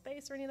warping in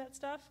space or any of that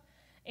stuff.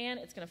 And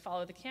it's gonna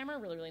follow the camera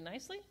really, really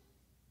nicely.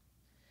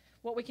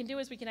 What we can do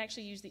is we can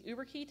actually use the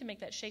Uber key to make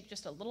that shape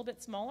just a little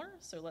bit smaller.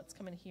 So let's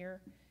come in here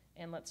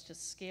and let's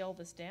just scale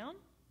this down.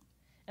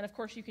 And of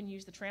course you can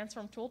use the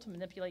transform tool to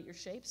manipulate your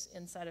shapes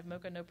inside of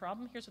Mocha, no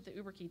problem. Here's what the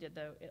Uber key did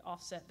though. It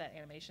offset that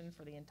animation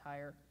for the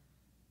entire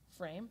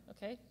frame,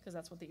 okay? Because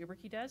that's what the Uber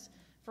key does.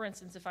 For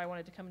instance, if I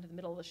wanted to come into the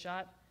middle of the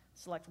shot,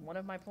 select one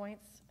of my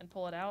points and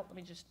pull it out, let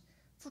me just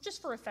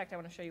for effect, I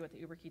want to show you what the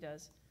Uber key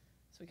does.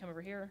 So we come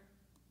over here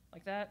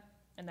like that,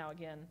 and now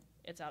again,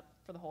 it's out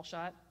for the whole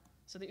shot.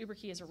 So the Uber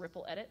key is a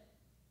ripple edit,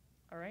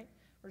 all right?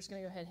 We're just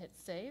gonna go ahead and hit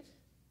save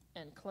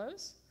and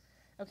close.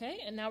 Okay,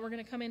 and now we're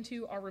gonna come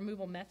into our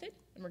removal method,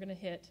 and we're gonna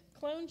hit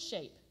clone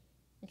shape,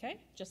 okay?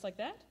 Just like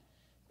that.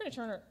 We're gonna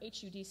turn our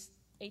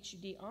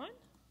HUD on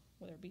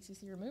with our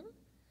BCC remover,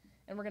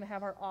 and we're gonna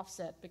have our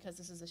offset because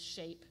this is a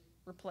shape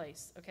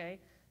replace, okay?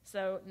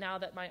 So now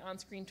that my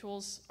on-screen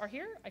tools are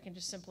here, I can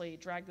just simply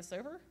drag this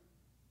over,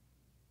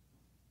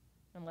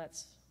 and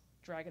let's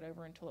drag it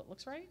over until it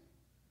looks right.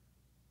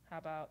 How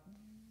about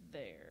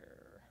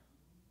there?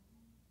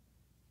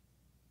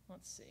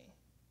 Let's see.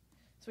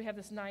 So we have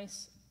this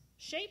nice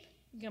shape.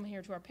 We come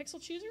here to our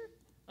pixel chooser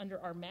under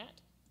our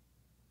matte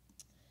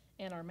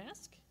and our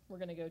mask. We're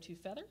going to go to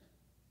feather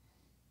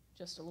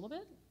just a little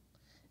bit,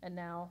 and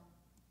now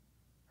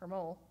her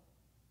mole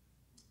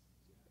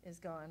is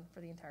gone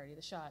for the entirety of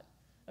the shot.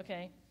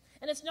 Okay,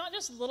 and it's not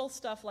just little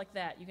stuff like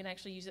that. You can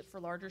actually use it for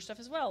larger stuff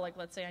as well. Like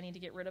let's say I need to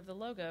get rid of the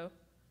logo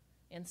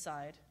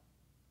inside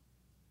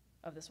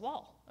of this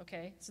wall,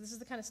 okay? So this is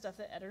the kind of stuff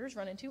that editors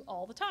run into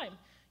all the time.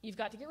 You've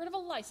got to get rid of a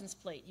license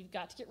plate, you've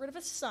got to get rid of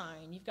a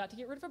sign, you've got to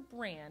get rid of a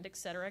brand, et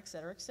cetera, et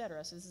cetera, et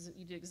cetera. So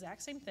you do the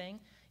exact same thing.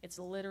 It's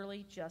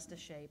literally just a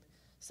shape.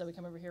 So we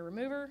come over here,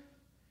 remover,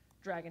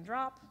 drag and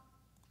drop,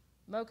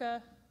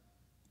 Mocha,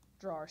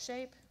 draw our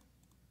shape,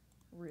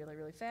 really,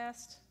 really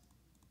fast.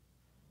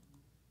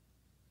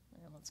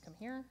 And let's come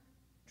here,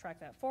 track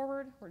that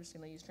forward. We're just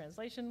going to use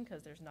translation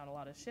because there's not a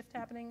lot of shift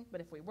happening, but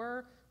if we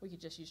were, we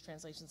could just use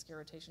translation, scale,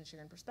 rotation,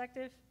 share, and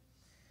perspective.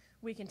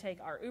 We can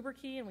take our Uber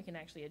key and we can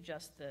actually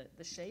adjust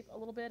the shape a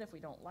little bit if we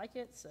don't like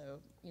it. So,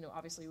 you know,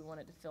 obviously we want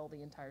it to fill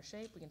the entire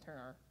shape. We can turn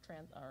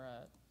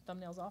our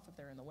thumbnails off if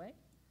they're in the way.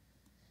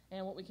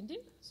 And what we can do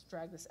is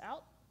drag this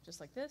out just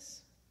like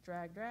this,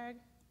 drag, drag,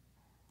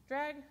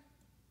 drag,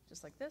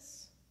 just like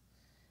this.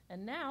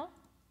 And now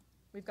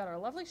we've got our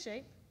lovely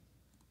shape.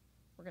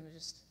 We're going to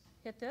just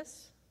hit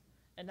this,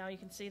 and now you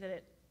can see that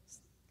it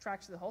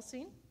tracks the whole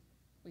scene.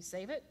 We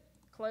save it,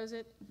 close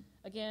it.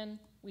 Again,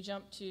 we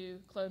jump to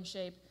clone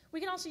shape. We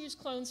can also use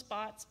clone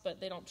spots, but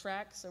they don't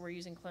track, so we're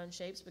using clone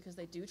shapes because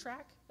they do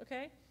track,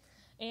 okay?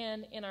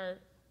 And in our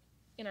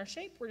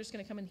shape, we're just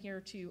going to come in here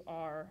to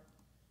our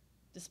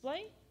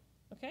display,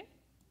 okay?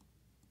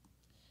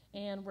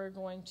 And we're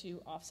going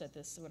to offset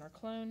this. So in our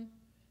clone,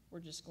 we're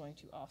just going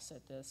to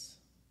offset this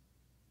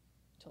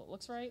until it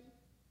looks right.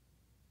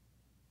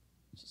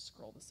 Just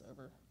scroll this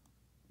over.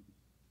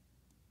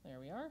 There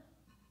we are.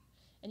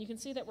 And you can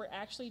see that we're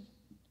actually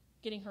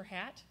getting her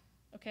hat.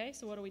 Okay,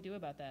 so what do we do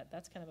about that?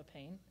 That's kind of a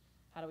pain.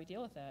 How do we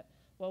deal with that?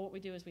 Well, what we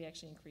do is we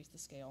actually increase the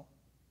scale.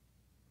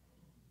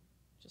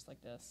 Just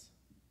like this.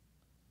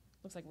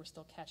 Looks like we're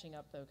still catching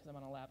up though because I'm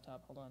on a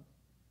laptop. Hold on.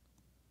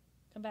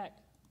 Come back.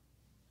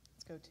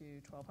 Let's go to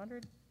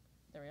 1200.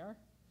 There we are.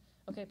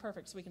 Okay,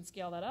 perfect. So we can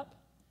scale that up.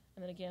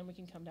 And then again, we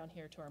can come down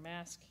here to our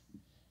mask.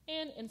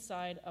 And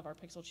inside of our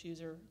pixel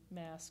chooser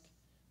mask,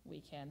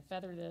 we can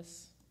feather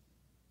this.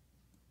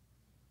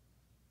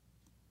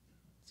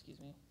 Excuse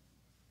me,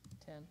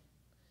 10.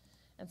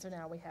 And so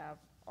now we have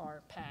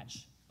our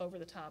patch over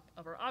the top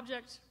of our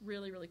object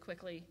really, really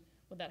quickly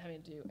without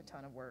having to do a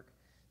ton of work.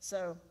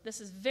 So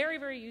this is very,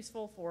 very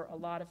useful for a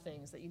lot of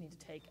things that you need to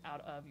take out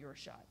of your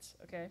shots,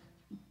 okay?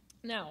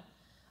 Now,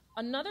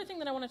 another thing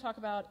that I want to talk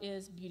about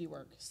is beauty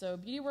work. So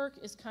beauty work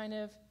is kind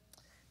of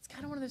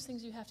one of those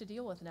things you have to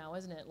deal with now,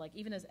 isn't it? Like,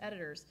 even as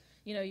editors,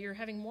 you know, you're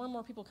having more and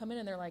more people come in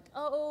and they're like,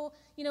 oh,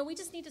 you know, we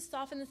just need to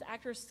soften this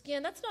actor's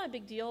skin. That's not a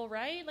big deal,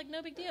 right? Like,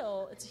 no big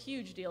deal. It's a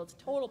huge deal. It's a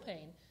total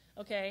pain,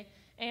 okay?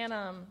 And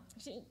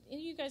any of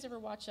you guys ever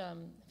watch, have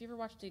you ever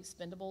watched The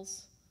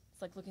Expendables?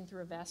 It's like looking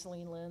through a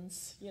Vaseline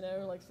lens, you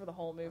know, like for the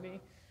whole movie.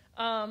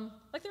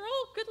 Like, they're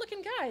all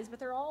good-looking guys, but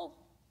they're all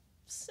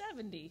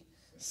 70.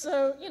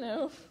 So, you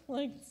know,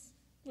 like,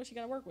 what you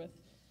got to work with.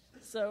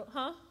 So,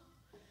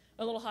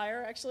 a little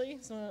higher, actually.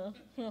 So,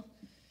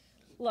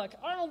 look,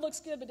 Arnold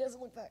looks good, but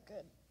doesn't look that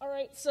good. All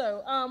right,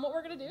 so what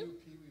we're going to do.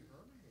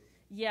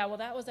 Yeah, well,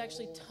 that was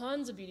actually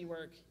tons of beauty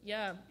work.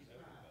 Yeah.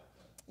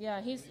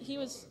 Yeah, he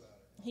was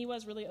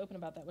really open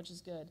about that, which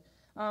is good.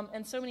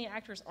 And so many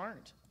actors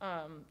aren't.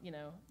 You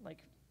know,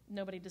 like,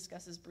 nobody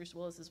discusses Bruce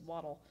Willis's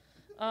waddle.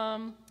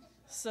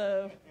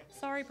 So,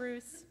 sorry,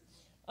 Bruce.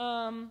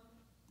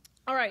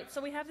 All right, so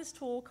we have this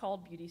tool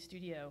called Beauty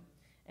Studio.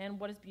 And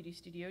what does Beauty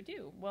Studio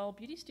do? Well,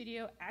 Beauty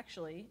Studio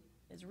actually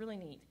is really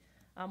neat.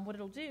 What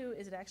it'll do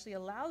is it actually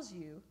allows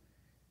you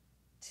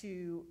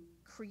to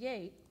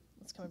create,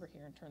 let's come over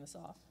here and turn this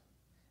off,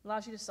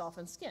 allows you to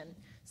soften skin.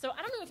 So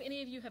I don't know if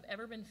any of you have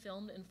ever been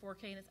filmed in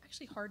 4K, and it's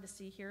actually hard to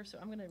see here, so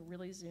I'm going to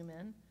really zoom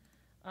in.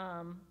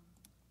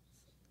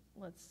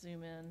 Let's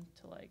zoom in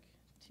to like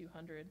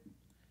 200.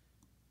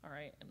 All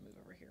right, and move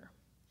over here.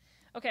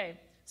 Okay,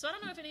 so I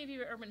don't know if any of you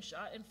have ever been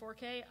shot in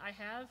 4K. I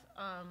have,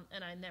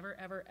 and I never,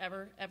 ever,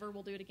 ever, ever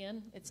will do it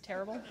again. It's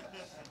terrible.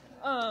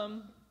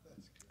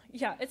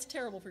 Yeah, it's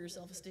terrible for your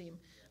self-esteem.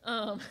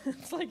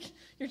 It's like,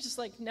 you're just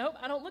like, nope,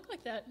 I don't look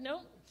like that,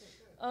 nope.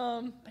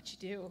 But you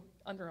do,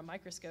 under a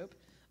microscope.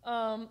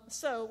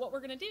 So what we're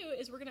going to do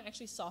is we're going to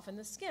actually soften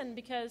the skin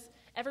because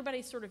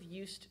everybody's sort of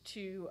used to,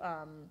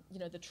 you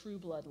know, the True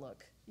Blood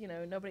look. You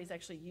know, nobody's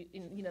actually,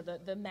 you know,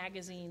 the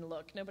magazine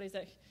look. Nobody's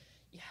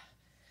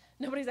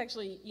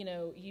actually, you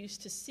know,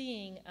 used to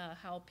seeing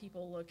how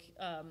people look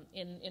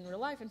in real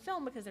life in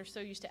film because they're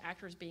so used to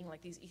actors being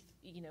like these,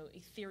 you know,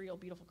 ethereal,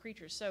 beautiful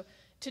creatures. So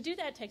to do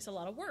that takes a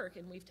lot of work,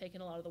 and we've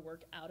taken a lot of the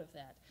work out of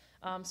that.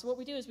 So what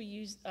we do is we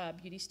use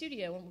Beauty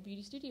Studio, and what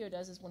Beauty Studio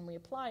does is when we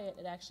apply it,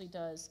 it actually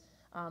does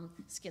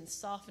skin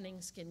softening,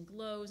 skin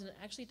glows, and it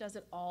actually does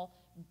it all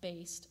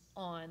based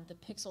on the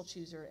pixel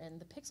chooser.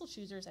 And the pixel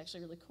chooser is actually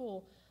really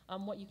cool.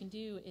 What you can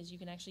do is you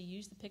can actually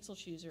use the pixel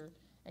chooser,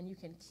 and you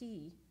can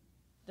key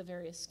the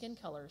various skin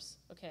colors,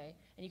 okay?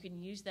 And you can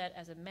use that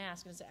as a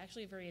mask, and it's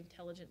actually a very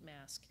intelligent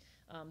mask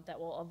that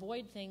will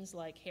avoid things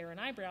like hair and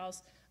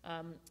eyebrows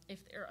if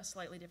they're a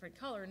slightly different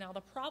color. Now,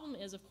 the problem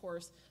is, of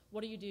course,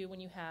 what do you do when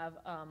you have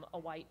a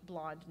white,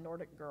 blonde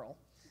Nordic girl?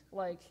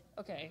 Like,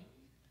 okay,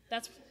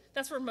 that's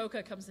where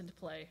Mocha comes into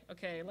play,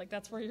 okay? Like,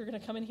 that's where you're going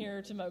to come in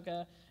here to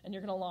Mocha, and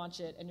you're going to launch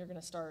it, and you're going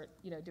to start,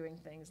 you know, doing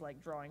things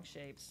like drawing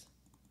shapes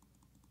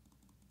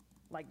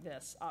like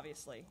this,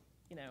 obviously,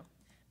 you know.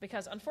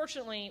 Because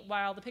unfortunately,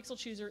 while the pixel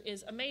chooser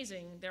is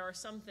amazing, there are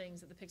some things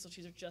that the pixel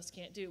chooser just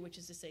can't do, which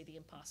is to say the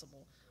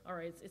impossible. All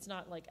right, it's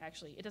not like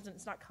actually,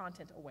 it's not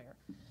content aware.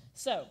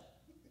 So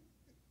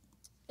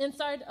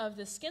inside of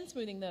the skin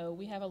smoothing, though,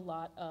 we have a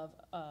lot of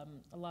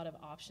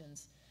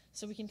options.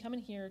 So we can come in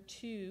here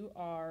to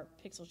our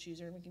pixel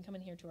chooser, and we can come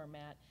in here to our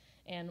matte,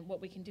 and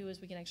what we can do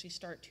is we can actually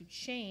start to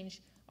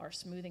change our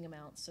smoothing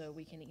amount. So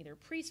we can either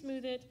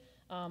pre-smooth it,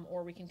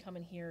 or we can come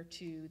in here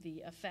to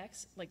the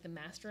effects, like the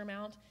master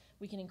amount.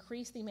 We can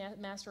increase the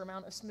master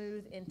amount of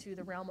smooth into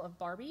the realm of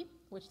Barbie,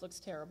 which looks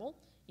terrible.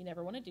 You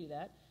never want to do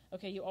that.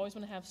 Okay, you always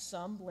want to have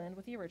some blend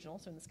with the original.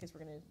 So in this case, we're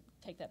going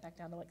to take that back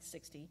down to like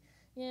 60.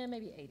 Yeah,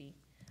 maybe 80.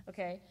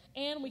 Okay,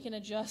 and we can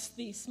adjust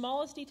the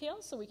smallest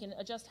details. So we can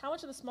adjust how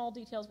much of the small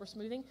details we're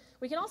smoothing.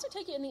 We can also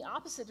take it in the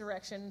opposite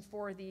direction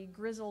for the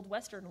grizzled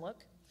Western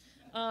look.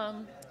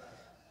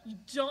 You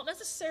don't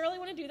necessarily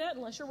want to do that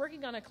unless you're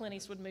working on a Clint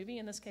Eastwood movie.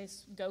 In this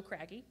case, go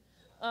Craggy.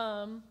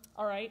 All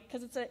right,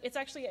 because it's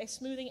actually a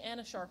smoothing and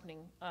a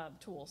sharpening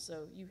tool,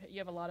 so you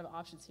have a lot of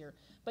options here.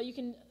 But you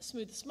can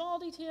smooth the small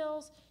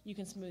details, you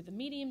can smooth the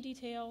medium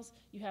details,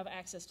 you have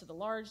access to the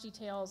large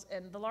details,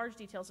 and the large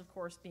details, of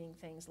course, being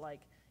things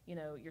like, you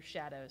know, your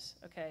shadows,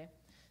 okay?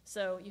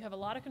 So you have a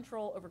lot of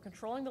control over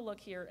controlling the look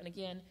here, and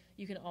again,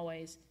 you can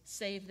always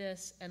save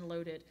this and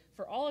load it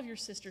for all of your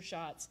sister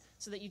shots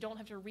so that you don't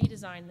have to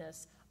redesign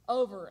this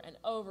over and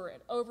over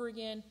and over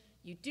again.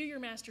 You do your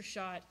master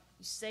shot,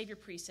 you save your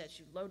presets,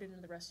 you load it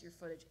into the rest of your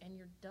footage, and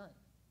you're done,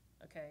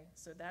 okay?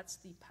 So that's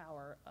the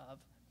power of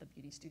the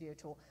Beauty Studio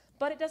tool.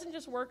 But it doesn't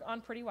just work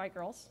on pretty white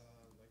girls.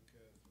 Like 3 minutes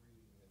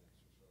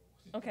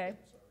or so. Okay,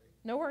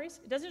 no worries.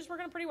 It doesn't just work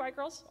on pretty white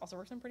girls, also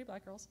works on pretty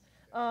black girls.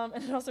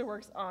 And it also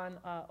works on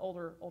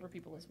older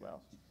people as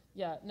well.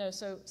 Yeah, no,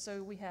 so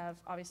we have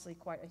obviously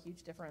quite a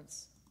huge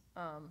difference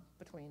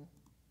between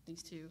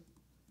these two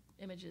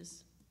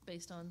images.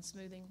 based on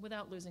smoothing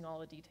without losing all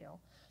the detail.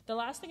 The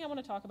last thing I want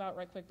to talk about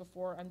right quick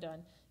before I'm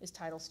done is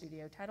Title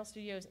Studio. Title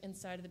Studio is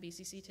inside of the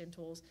BCC 10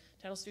 tools.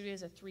 Title Studio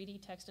is a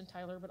 3D text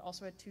entiler, but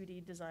also a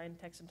 2D design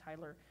text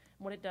entiler. And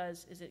what it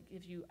does is it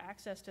gives you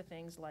access to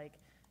things like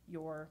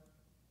your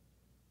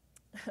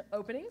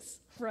openings,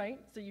 right?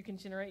 So you can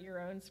generate your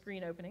own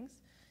screen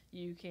openings.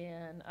 You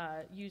can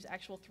use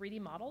actual 3D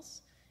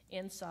models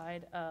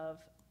inside of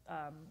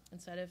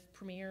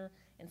Premiere,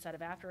 inside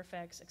of After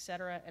Effects,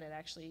 etc., and it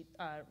actually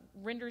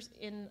renders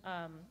in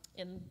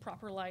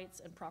proper lights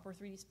and proper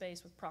 3D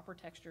space with proper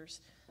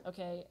textures,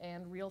 okay,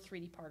 and real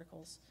 3D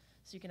particles.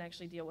 So you can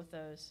actually deal with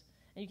those.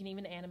 And you can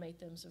even animate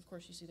them. So of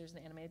course you see there's an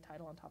animated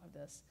title on top of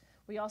this.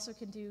 We also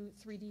can do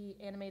 3D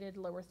animated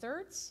lower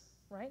thirds,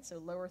 right? So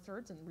lower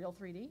thirds in real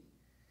 3D.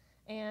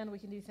 And we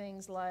can do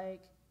things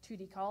like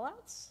 2D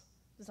callouts,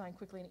 designed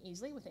quickly and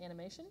easily with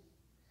animation.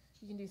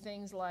 You can do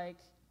things like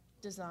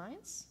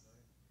designs,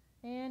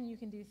 and you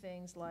can do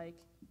things like,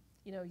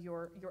 you know,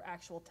 your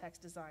actual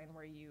text design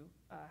where you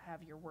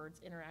have your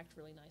words interact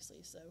really nicely.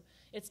 So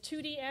it's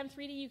 2D and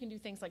 3D. You can do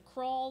things like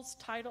crawls,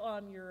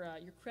 title, your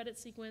credit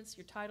sequence,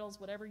 your titles,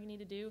 whatever you need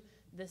to do.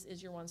 This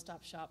is your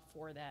one-stop shop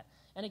for that.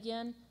 And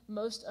again,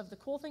 most of the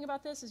cool thing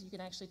about this is you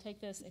can actually take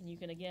this and you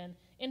can, again,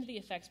 into the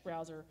effects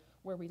browser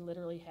where we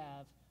literally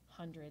have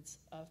hundreds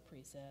of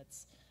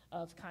presets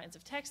of kinds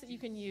of text that you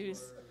can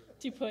use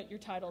to put your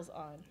titles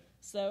on.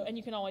 So, and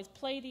you can always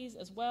play these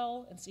as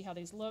well and see how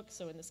these look.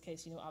 So in this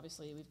case, you know,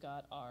 obviously we've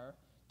got our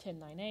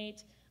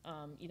 1098.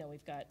 You know,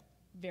 we've got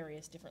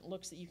various different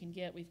looks that you can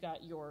get. We've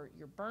got your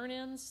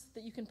burn-ins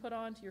that you can put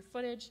onto your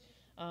footage.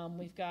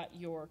 We've got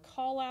your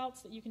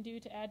call-outs that you can do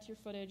to add to your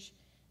footage.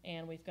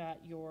 And we've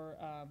got your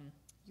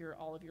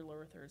all of your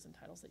lower thirds and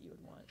titles that you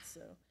would want.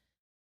 So.